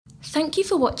Thank you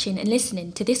for watching and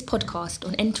listening to this podcast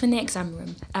on entering the exam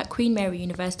room at Queen Mary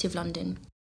University of London.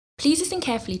 Please listen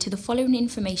carefully to the following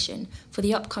information for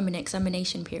the upcoming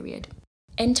examination period.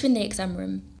 Entering the exam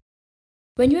room.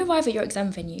 When you arrive at your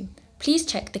exam venue, please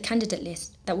check the candidate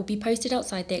list that will be posted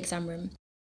outside the exam room.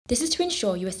 This is to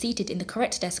ensure you are seated in the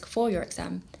correct desk for your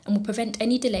exam and will prevent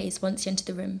any delays once you enter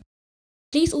the room.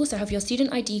 Please also have your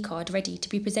student ID card ready to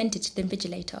be presented to the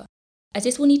invigilator, as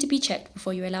this will need to be checked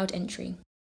before you are allowed entry.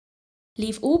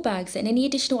 Leave all bags and any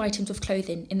additional items of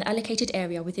clothing in the allocated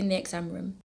area within the exam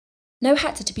room. No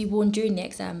hats are to be worn during the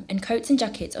exam, and coats and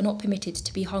jackets are not permitted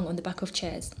to be hung on the back of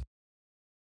chairs.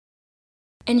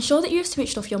 Ensure that you have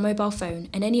switched off your mobile phone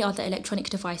and any other electronic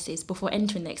devices before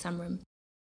entering the exam room.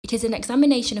 It is an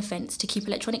examination offence to keep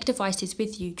electronic devices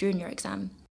with you during your exam.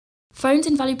 Phones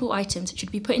and valuable items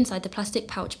should be put inside the plastic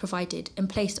pouch provided and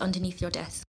placed underneath your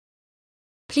desk.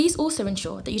 Please also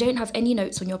ensure that you don't have any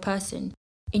notes on your person,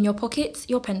 in your pockets,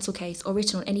 your pencil case, or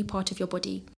written on any part of your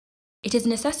body. It is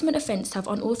an assessment offence to have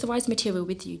unauthorised material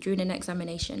with you during an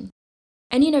examination.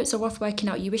 Any notes or rough working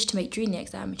out you wish to make during the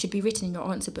exam should be written in your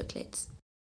answer booklets.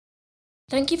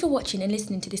 Thank you for watching and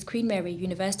listening to this Queen Mary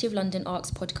University of London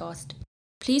ARCS podcast.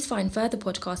 Please find further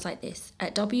podcasts like this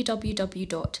at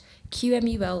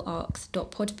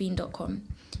www.qmularcs.podbean.com.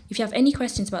 If you have any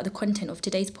questions about the content of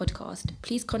today's podcast,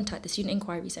 please contact the Student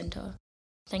Inquiry Centre.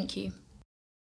 Thank you.